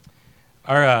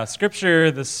Our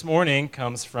scripture this morning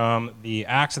comes from the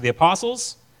Acts of the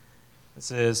Apostles.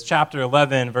 This is chapter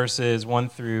 11, verses 1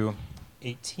 through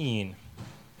 18.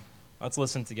 Let's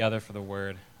listen together for the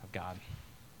word of God.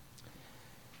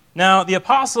 Now, the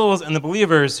apostles and the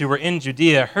believers who were in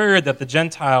Judea heard that the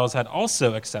Gentiles had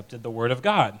also accepted the word of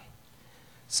God.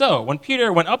 So, when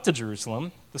Peter went up to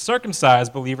Jerusalem, the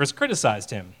circumcised believers criticized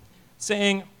him,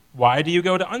 saying, "Why do you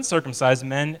go to uncircumcised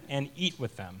men and eat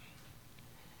with them?"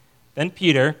 Then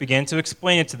Peter began to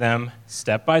explain it to them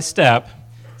step by step,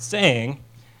 saying,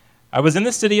 "I was in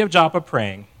the city of Joppa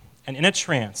praying, and in a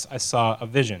trance I saw a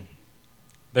vision.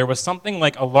 There was something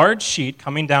like a large sheet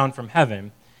coming down from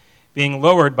heaven, being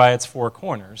lowered by its four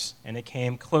corners, and it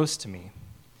came close to me.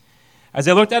 As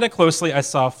I looked at it closely, I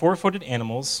saw four-footed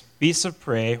animals, beasts of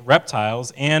prey,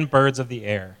 reptiles, and birds of the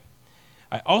air.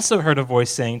 I also heard a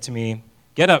voice saying to me,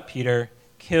 'Get up, Peter,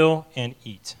 kill and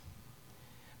eat.'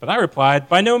 But I replied,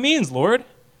 'By no means, Lord,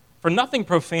 for nothing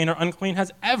profane or unclean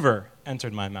has ever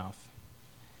entered my mouth.'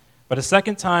 But a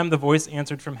second time the voice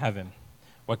answered from heaven,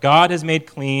 'What God has made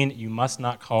clean, you must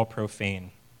not call profane.'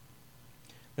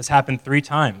 This happened 3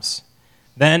 times.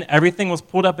 Then everything was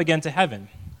pulled up again to heaven.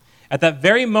 At that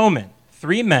very moment,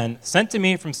 3 men sent to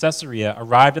me from Caesarea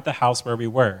arrived at the house where we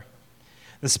were.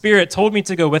 The Spirit told me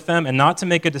to go with them and not to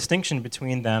make a distinction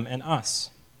between them and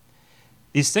us.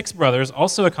 These 6 brothers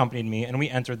also accompanied me, and we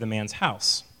entered the man's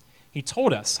house. He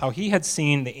told us how he had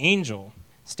seen the angel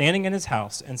standing in his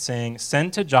house and saying,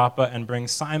 'Send to Joppa and bring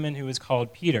Simon, who is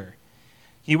called Peter.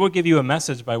 He will give you a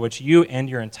message by which you and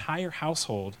your entire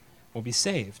household will be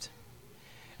saved.'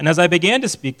 And as I began to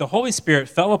speak, the Holy Spirit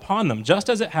fell upon them, just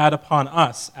as it had upon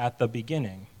us at the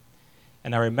beginning.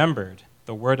 And I remembered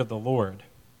the word of the Lord,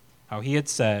 how he had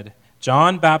said,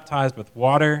 'John baptized with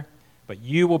water, but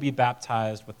you will be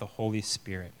baptized with the Holy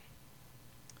Spirit.'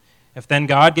 If then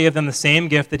God gave them the same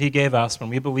gift that he gave us when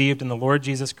we believed in the Lord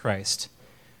Jesus Christ,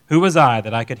 who was I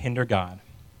that I could hinder God?"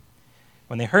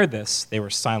 When they heard this, they were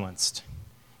silenced,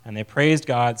 and they praised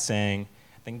God, saying,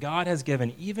 "Then God has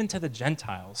given even to the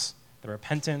Gentiles the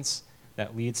repentance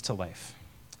that leads to life."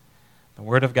 The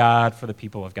word of God for the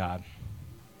people of God.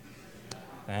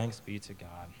 Thanks be to God.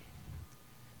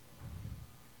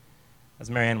 As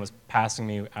Marianne was passing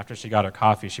me after she got her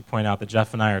coffee, she pointed out that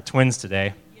Jeff and I are twins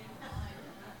today,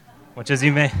 which as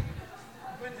you may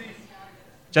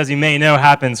know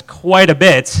happens quite a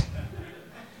bit.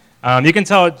 You can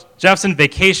tell Jeff's in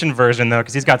vacation version, though,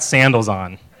 because he's got sandals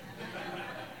on.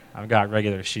 I've got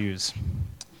regular shoes.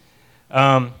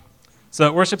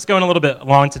 So worship's going a little bit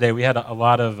long today. We had a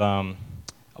lot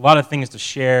of things to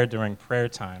share during prayer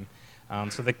time.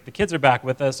 So the kids are back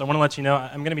with us. I want to let you know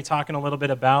I'm going to be talking a little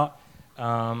bit about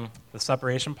the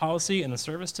separation policy in the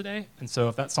service today. And so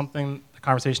if that's a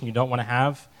conversation you don't want to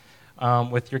have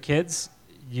with your kids,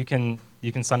 you can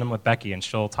send them with Becky, and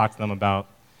she'll talk to them about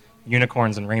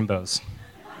unicorns and rainbows.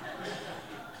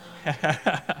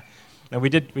 No, we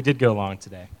did go long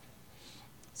today.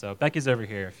 So Becky's over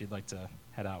here if you'd like to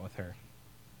head out with her.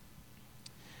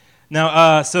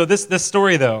 Now, so this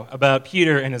story, though, about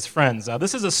Peter and his friends,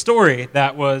 this is a story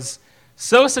that was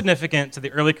so significant to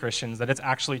the early Christians that it's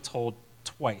actually told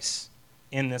twice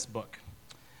in this book.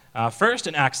 First,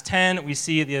 in Acts 10, we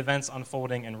see the events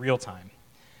unfolding in real time.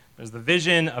 There's the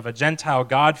vision of a Gentile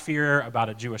God-fearer about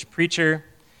a Jewish preacher.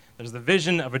 There's the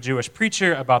vision of a Jewish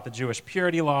preacher about the Jewish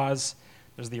purity laws.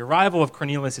 There's the arrival of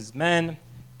Cornelius' men,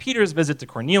 Peter's visit to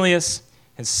Cornelius,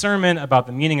 his sermon about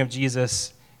the meaning of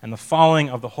Jesus, and the falling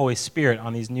of the Holy Spirit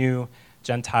on these new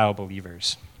Gentile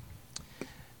believers.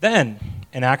 Then,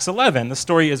 in Acts 11, the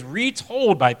story is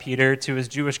retold by Peter to his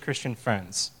Jewish Christian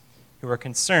friends, who are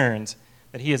concerned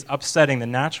that he is upsetting the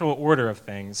natural order of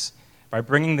things by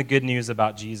bringing the good news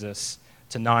about Jesus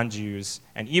to non-Jews,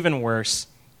 and even worse,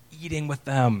 eating with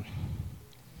them.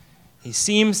 He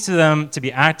seems to them to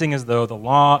be acting as though the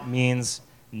law means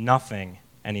nothing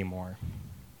anymore.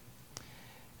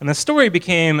 And the story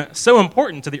became so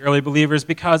important to the early believers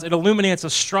because it illuminates a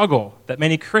struggle that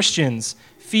many Christians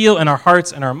feel in our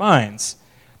hearts and our minds,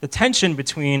 the tension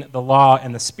between the law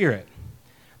and the Spirit,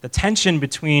 the tension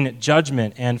between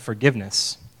judgment and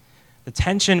forgiveness, the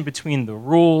tension between the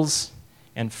rules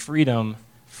and freedom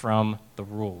from the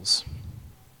rules.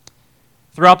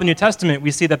 Throughout the New Testament, we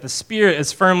see that the Spirit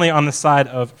is firmly on the side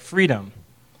of freedom,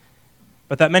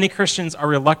 but that many Christians are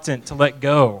reluctant to let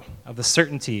go of the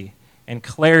certainty and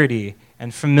clarity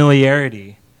and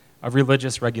familiarity of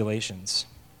religious regulations.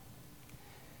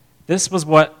 This was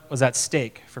what was at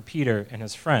stake for Peter and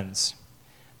his friends.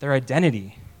 Their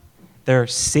identity, their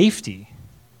safety,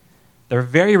 their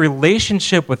very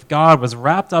relationship with God was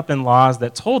wrapped up in laws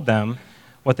that told them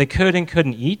what they could and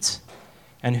couldn't eat,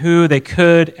 and who they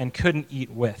could and couldn't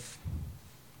eat with.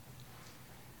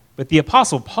 But the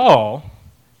Apostle Paul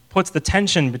puts the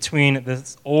tension between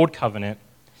this old covenant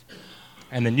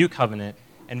and the new covenant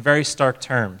in very stark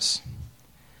terms.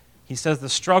 He says the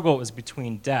struggle is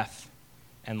between death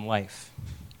and life.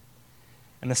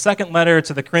 In the second letter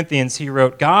to the Corinthians, he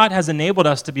wrote, God has enabled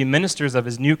us to be ministers of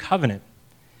his new covenant.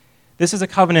 This is a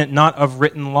covenant not of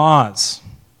written laws,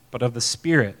 but of the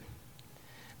Spirit.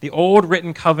 The old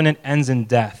written covenant ends in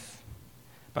death,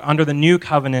 but under the new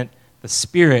covenant, the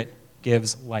Spirit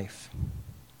gives life.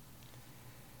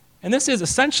 And this is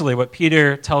essentially what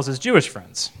Peter tells his Jewish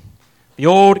friends. The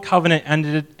old covenant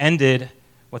ended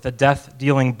with a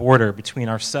death-dealing border between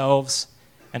ourselves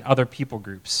and other people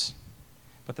groups.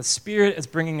 But the Spirit is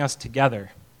bringing us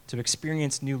together to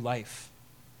experience new life.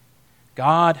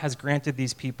 God has granted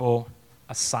these people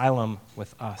asylum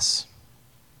with us.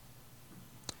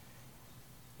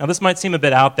 Now, this might seem a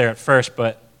bit out there at first,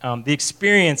 but the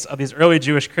experience of these early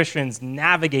Jewish Christians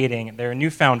navigating their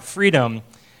newfound freedom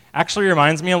actually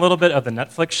reminds me a little bit of the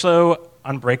Netflix show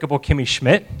Unbreakable Kimmy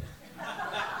Schmidt.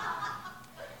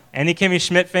 Any Kimmy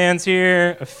Schmidt fans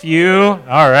here? A few?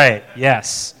 All right,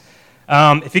 yes.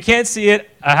 If you can't see it,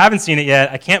 I haven't seen it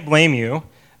yet, I can't blame you.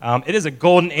 It is a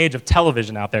golden age of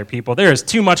television out there, people. There is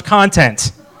too much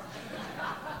content.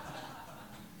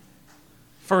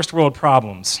 First world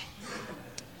problems.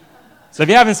 So if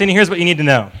you haven't seen it, here's what you need to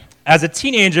know. As a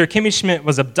teenager, Kimmy Schmidt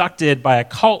was abducted by a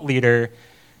cult leader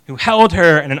who held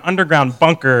her in an underground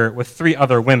bunker with 3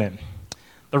 other women.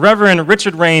 The Reverend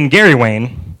Richard Wayne, Gary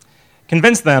Wayne,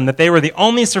 convinced them that they were the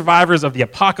only survivors of the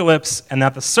apocalypse and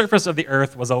that the surface of the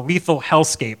earth was a lethal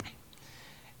hellscape.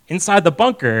 Inside the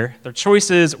bunker, their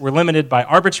choices were limited by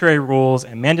arbitrary rules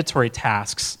and mandatory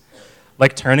tasks,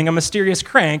 like turning a mysterious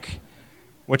crank,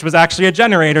 which was actually a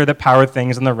generator that powered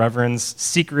things in the Reverend's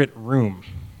secret room.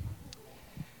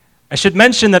 I should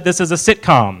mention that this is a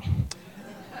sitcom,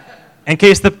 in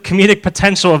case the comedic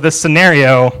potential of this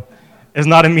scenario is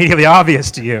not immediately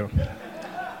obvious to you.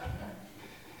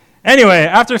 Anyway,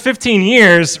 after 15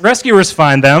 years, rescuers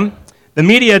find them, the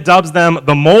media dubs them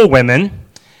the Mole Women,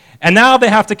 and now they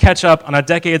have to catch up on a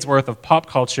decade's worth of pop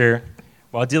culture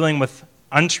while dealing with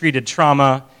untreated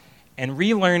trauma and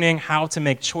relearning how to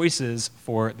make choices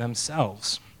for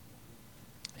themselves.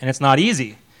 And it's not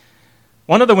easy.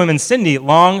 One of the women, Cindy,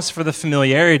 longs for the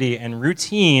familiarity and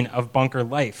routine of bunker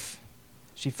life.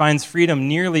 She finds freedom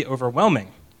nearly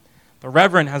overwhelming. The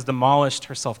Reverend has demolished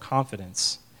her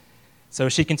self-confidence. So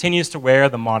she continues to wear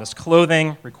the modest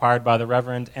clothing required by the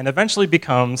Reverend and eventually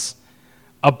becomes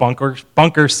a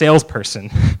bunker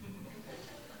salesperson.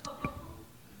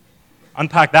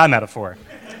 Unpack that metaphor.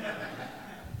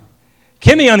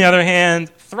 Kimmy, on the other hand,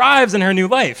 thrives in her new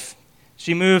life.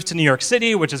 She moves to New York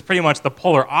City, which is pretty much the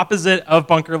polar opposite of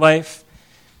bunker life.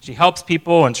 She helps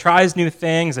people and tries new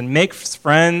things and makes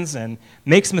friends and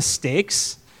makes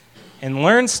mistakes and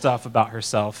learns stuff about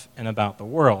herself and about the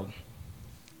world.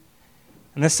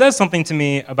 And this says something to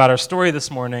me about our story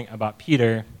this morning about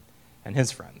Peter and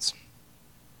his friends.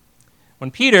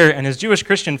 When Peter and his Jewish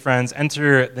Christian friends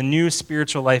enter the new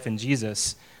spiritual life in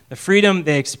Jesus, the freedom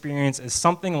they experience is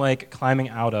something like climbing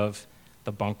out of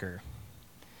the bunker.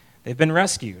 They've been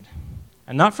rescued,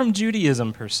 and not from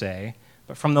Judaism per se,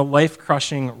 but from the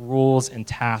life-crushing rules and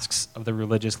tasks of the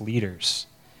religious leaders.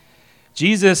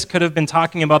 Jesus could have been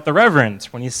talking about the Reverend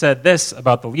when he said this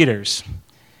about the leaders.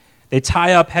 They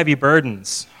tie up heavy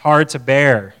burdens, hard to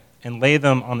bear, and lay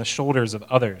them on the shoulders of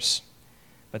others,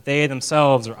 but they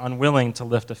themselves are unwilling to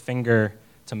lift a finger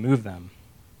to move them.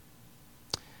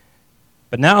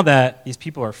 But now that these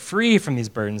people are free from these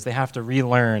burdens, they have to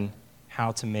relearn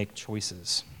how to make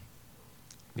choices,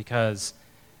 because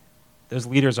those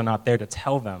leaders are not there to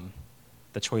tell them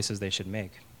the choices they should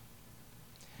make.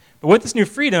 But with this new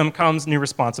freedom comes new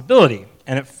responsibility.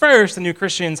 And at first, the new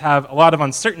Christians have a lot of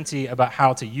uncertainty about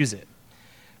how to use it.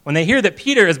 When they hear that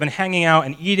Peter has been hanging out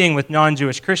and eating with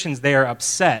non-Jewish Christians, they are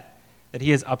upset that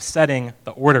he is upsetting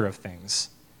the order of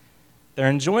things. They're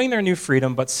enjoying their new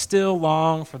freedom, but still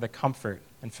long for the comfort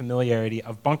and familiarity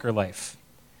of bunker life,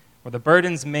 where the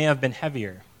burdens may have been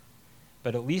heavier,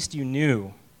 but at least you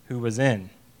knew who was in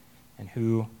and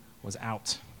who was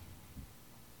out.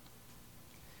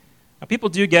 Now, people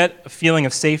do get a feeling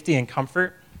of safety and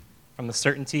comfort from the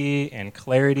certainty and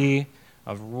clarity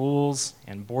of rules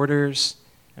and borders,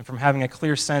 and from having a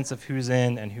clear sense of who's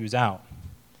in and who's out.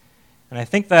 And I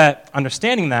think that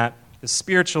understanding that, the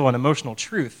spiritual and emotional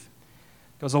truth,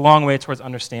 goes a long way towards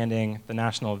understanding the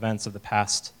national events of the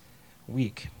past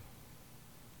week.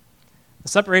 The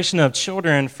separation of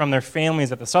children from their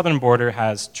families at the southern border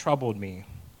has troubled me,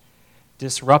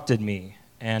 disrupted me,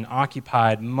 and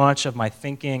occupied much of my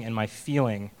thinking and my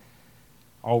feeling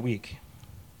all week.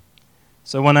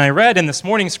 So when I read in this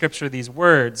morning's scripture these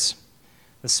words,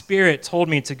 the Spirit told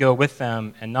me to go with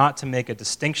them and not to make a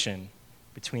distinction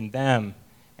between them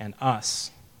and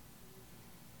us.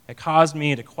 It caused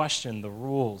me to question the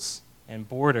rules and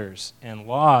borders and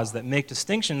laws that make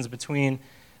distinctions between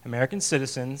American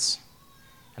citizens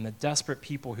and the desperate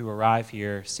people who arrive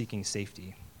here seeking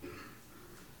safety.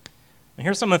 And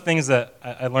here's some of the things that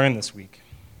I learned this week.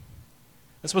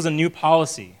 This was a new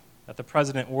policy that the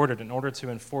president ordered in order to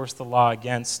enforce the law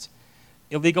against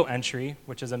illegal entry,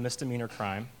 which is a misdemeanor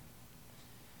crime.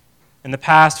 In the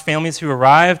past, families who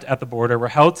arrived at the border were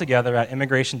held together at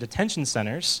immigration detention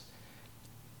centers,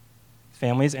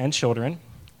 families and children,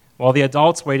 while the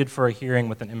adults waited for a hearing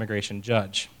with an immigration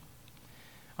judge.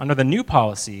 Under the new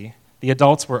policy, the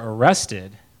adults were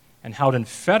arrested and held in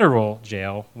federal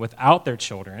jail without their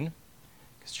children,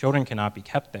 because children cannot be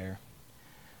kept there,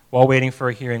 while waiting for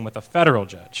a hearing with a federal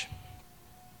judge.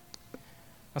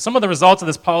 Now, some of the results of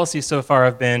this policy so far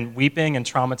have been weeping and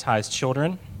traumatized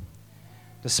children,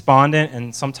 despondent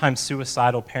and sometimes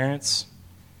suicidal parents,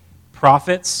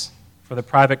 profits for the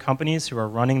private companies who are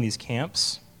running these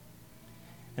camps,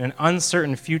 and an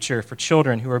uncertain future for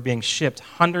children who are being shipped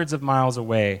hundreds of miles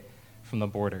away from the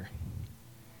border.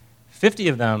 50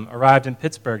 of them arrived in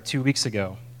Pittsburgh 2 weeks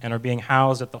ago and are being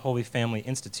housed at the Holy Family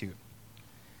Institute.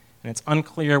 And it's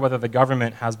unclear whether the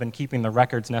government has been keeping the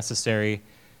records necessary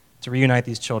to reunite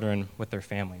these children with their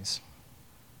families.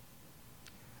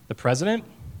 The president,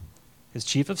 his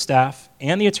chief of staff,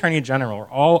 and the attorney general are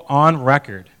all on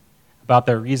record about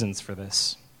their reasons for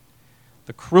this.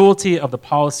 The cruelty of the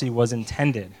policy was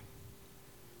intended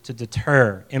to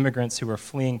deter immigrants who are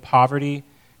fleeing poverty,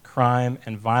 crime,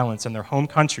 and violence in their home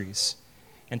countries,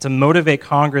 and to motivate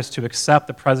Congress to accept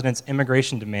the president's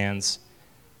immigration demands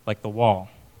like the wall.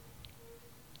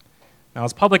 Now,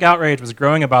 as public outrage was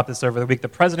growing about this over the week, the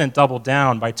president doubled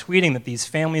down by tweeting that these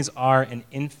families are an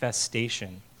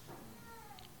infestation.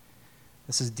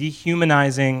 This is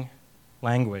dehumanizing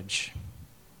language.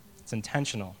 It's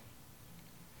intentional.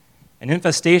 An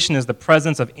infestation is the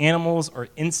presence of animals or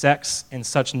insects in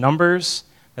such numbers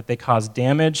that they cause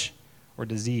damage or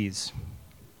disease.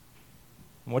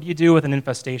 And what do you do with an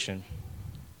infestation?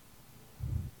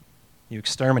 You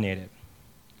exterminate it.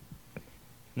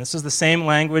 And this is the same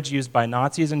language used by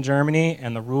Nazis in Germany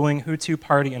and the ruling Hutu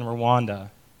party in Rwanda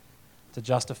to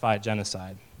justify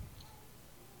genocide.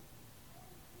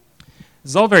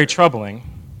 This is all very troubling,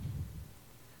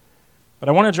 but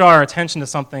I want to draw our attention to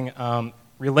something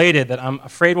related that I'm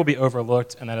afraid will be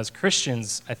overlooked and that as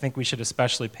Christians I think we should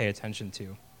especially pay attention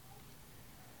to.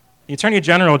 The Attorney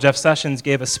General, Jeff Sessions,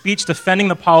 gave a speech defending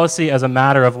the policy as a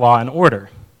matter of law and order.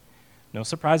 No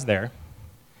surprise there.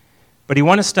 But he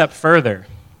went a step further,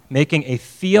 making a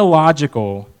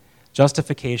theological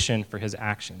justification for his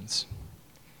actions.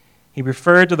 He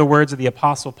referred to the words of the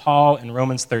Apostle Paul in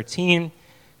Romans 13,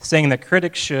 saying that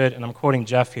critics should, and I'm quoting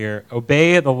Jeff here,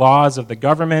 obey the laws of the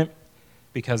government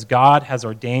because God has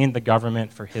ordained the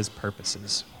government for his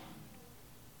purposes.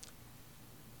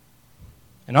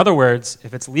 In other words,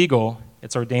 if it's legal,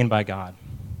 it's ordained by God.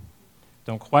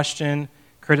 Don't question,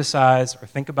 criticize, or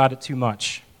think about it too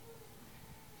much.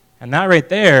 And that right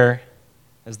there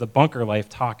is the bunker life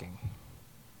talking,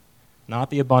 not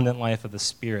the abundant life of the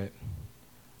Spirit,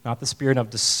 not the spirit of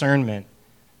discernment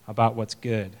about what's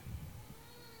good.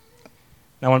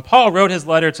 Now, when Paul wrote his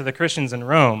letter to the Christians in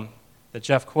Rome that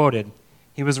Jeff quoted,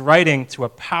 he was writing to a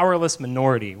powerless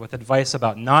minority with advice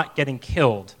about not getting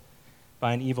killed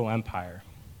by an evil empire.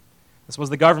 This was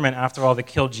the government, after all, that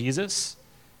killed Jesus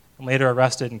and later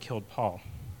arrested and killed Paul.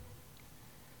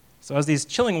 So as these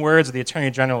chilling words of the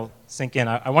Attorney General sink in,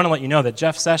 I want to let you know that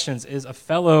Jeff Sessions is a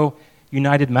fellow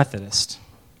United Methodist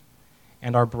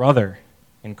and our brother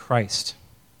in Christ.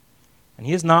 And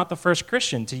he is not the first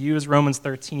Christian to use Romans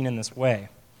 13 in this way.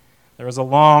 There is a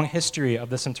long history of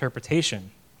this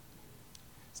interpretation.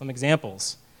 Some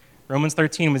examples. Romans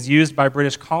 13 was used by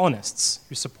British colonists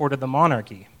who supported the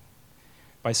monarchy,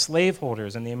 by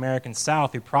slaveholders in the American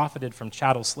South who profited from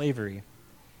chattel slavery,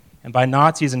 and by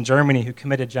Nazis in Germany who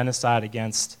committed genocide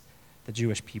against the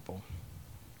Jewish people.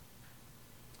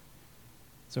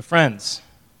 So friends,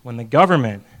 when the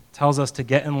government tells us to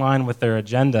get in line with their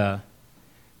agenda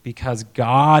because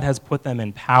God has put them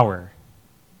in power,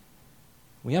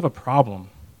 we have a problem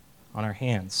on our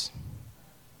hands.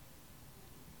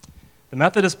 The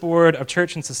Methodist Board of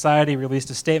Church and Society released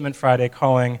a statement Friday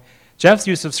calling Jeff's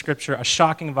use of Scripture a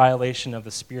shocking violation of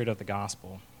the spirit of the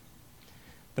gospel.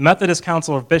 The Methodist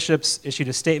Council of Bishops issued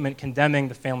a statement condemning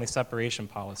the family separation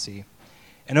policy,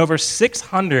 And over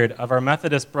 600 of our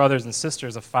Methodist brothers and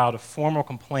sisters have filed a formal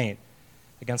complaint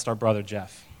against our brother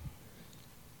Jeff.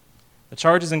 The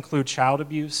charges include child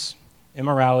abuse,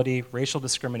 immorality, racial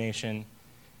discrimination,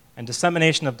 and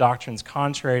dissemination of doctrines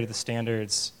contrary to the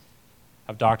standards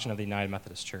of doctrine of the United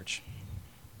Methodist Church.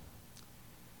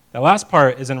 The last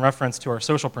part is in reference to our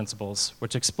social principles,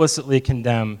 which explicitly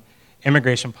condemn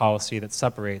immigration policy that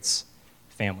separates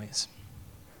families.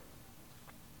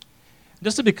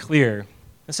 Just to be clear,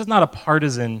 this is not a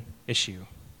partisan issue.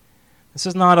 This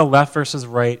is not a left versus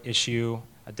right issue,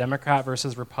 a Democrat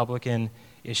versus Republican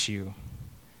issue.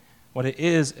 What it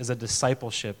is a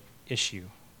discipleship issue,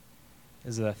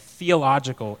 is a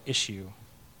theological issue.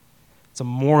 It's a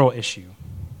moral issue.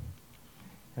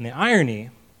 And the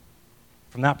irony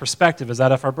from that perspective is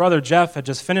that if our brother Jeff had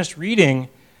just finished reading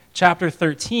chapter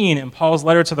 13 in Paul's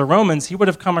letter to the Romans, he would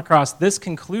have come across this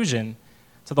conclusion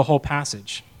to the whole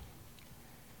passage.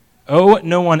 Owe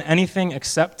no one anything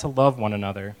except to love one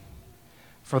another,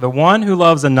 for the one who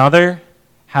loves another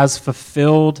has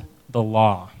fulfilled the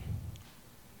law.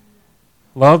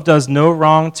 Love does no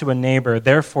wrong to a neighbor,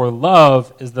 therefore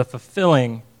love is the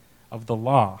fulfilling of the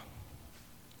law.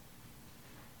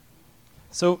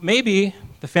 So maybe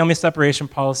the family separation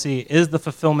policy is the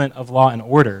fulfillment of law and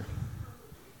order,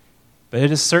 but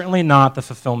it is certainly not the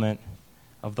fulfillment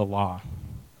of the law,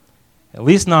 at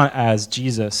least not as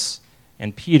Jesus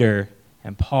and Peter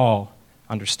and Paul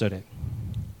understood it.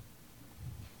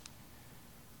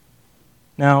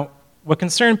 Now, what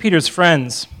concerned Peter's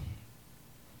friends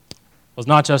was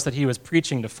not just that he was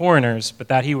preaching to foreigners, but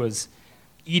that he was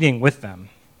eating with them.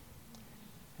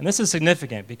 And this is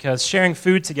significant because sharing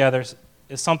food together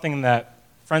is something that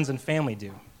friends and family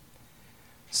do.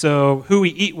 So who we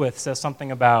eat with says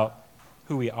something about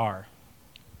who we are.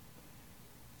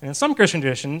 And in some Christian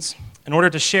traditions, in order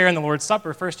to share in the Lord's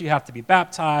Supper, first you have to be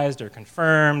baptized or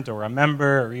confirmed or a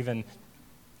member or even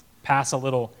pass a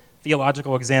little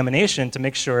theological examination to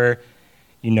make sure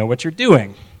you know what you're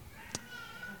doing.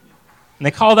 And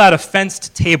they call that a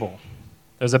fenced table.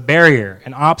 There's a barrier,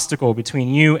 an obstacle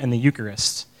between you and the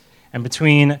Eucharist, and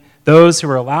between those who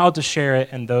are allowed to share it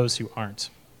and those who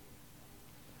aren't.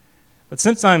 But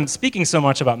since I'm speaking so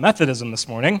much about Methodism this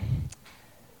morning,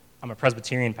 I'm a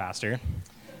Presbyterian pastor,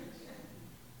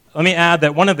 let me add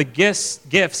that one of the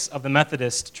gifts of the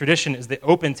Methodist tradition is the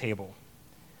open table,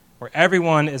 where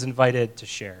everyone is invited to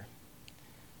share.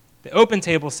 The open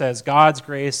table says God's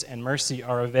grace and mercy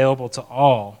are available to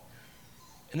all.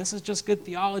 And this is just good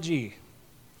theology.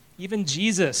 Even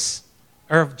Judas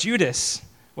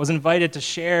was invited to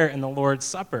share in the Lord's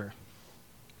Supper.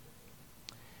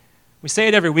 We say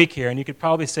it every week here, and you could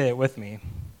probably say it with me.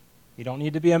 You don't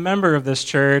need to be a member of this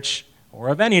church or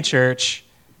of any church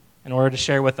in order to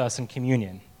share with us in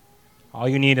communion. All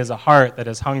you need is a heart that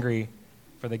is hungry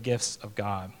for the gifts of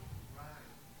God.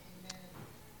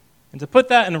 And to put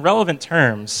that in relevant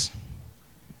terms,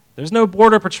 there's no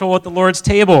border patrol at the Lord's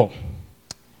table.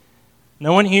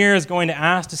 No one here is going to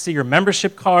ask to see your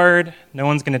membership card. No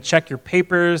one's going to check your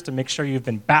papers to make sure you've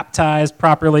been baptized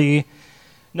properly.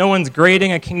 No one's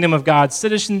grading a Kingdom of God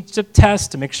citizenship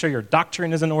test to make sure your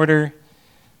doctrine is in order.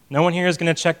 No one here is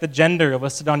going to check the gender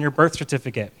listed on your birth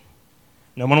certificate.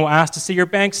 No one will ask to see your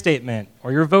bank statement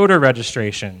or your voter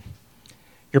registration,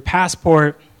 your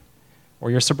passport,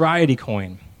 or your sobriety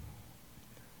coin.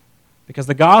 Because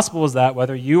the gospel is that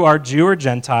whether you are Jew or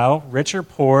Gentile, rich or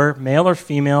poor, male or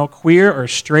female, queer or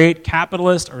straight,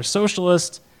 capitalist or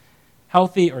socialist,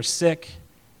 healthy or sick,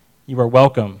 you are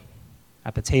welcome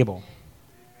at the table.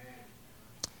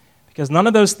 Because none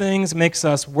of those things makes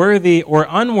us worthy or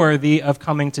unworthy of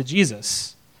coming to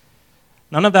Jesus.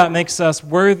 None of that makes us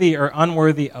worthy or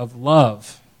unworthy of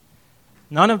love.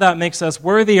 None of that makes us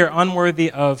worthy or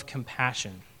unworthy of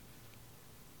compassion.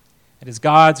 It is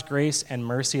God's grace and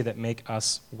mercy that make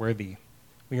us worthy.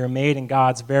 We are made in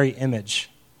God's very image.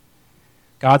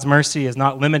 God's mercy is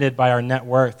not limited by our net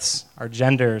worths, our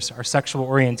genders, our sexual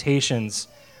orientations,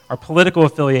 our political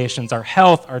affiliations, our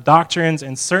health, our doctrines,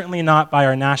 and certainly not by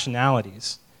our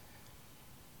nationalities.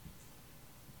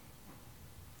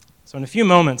 So in a few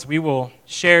moments, we will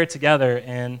share together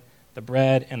in the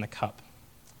bread and the cup,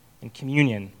 in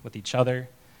communion with each other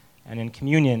and in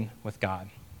communion with God.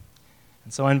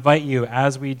 And so I invite you,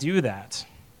 as we do that,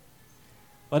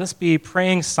 let us be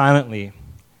praying silently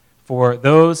for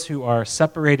those who are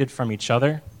separated from each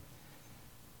other,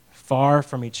 far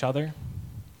from each other,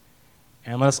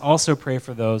 and let us also pray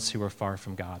for those who are far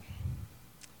from God.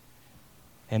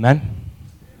 Amen.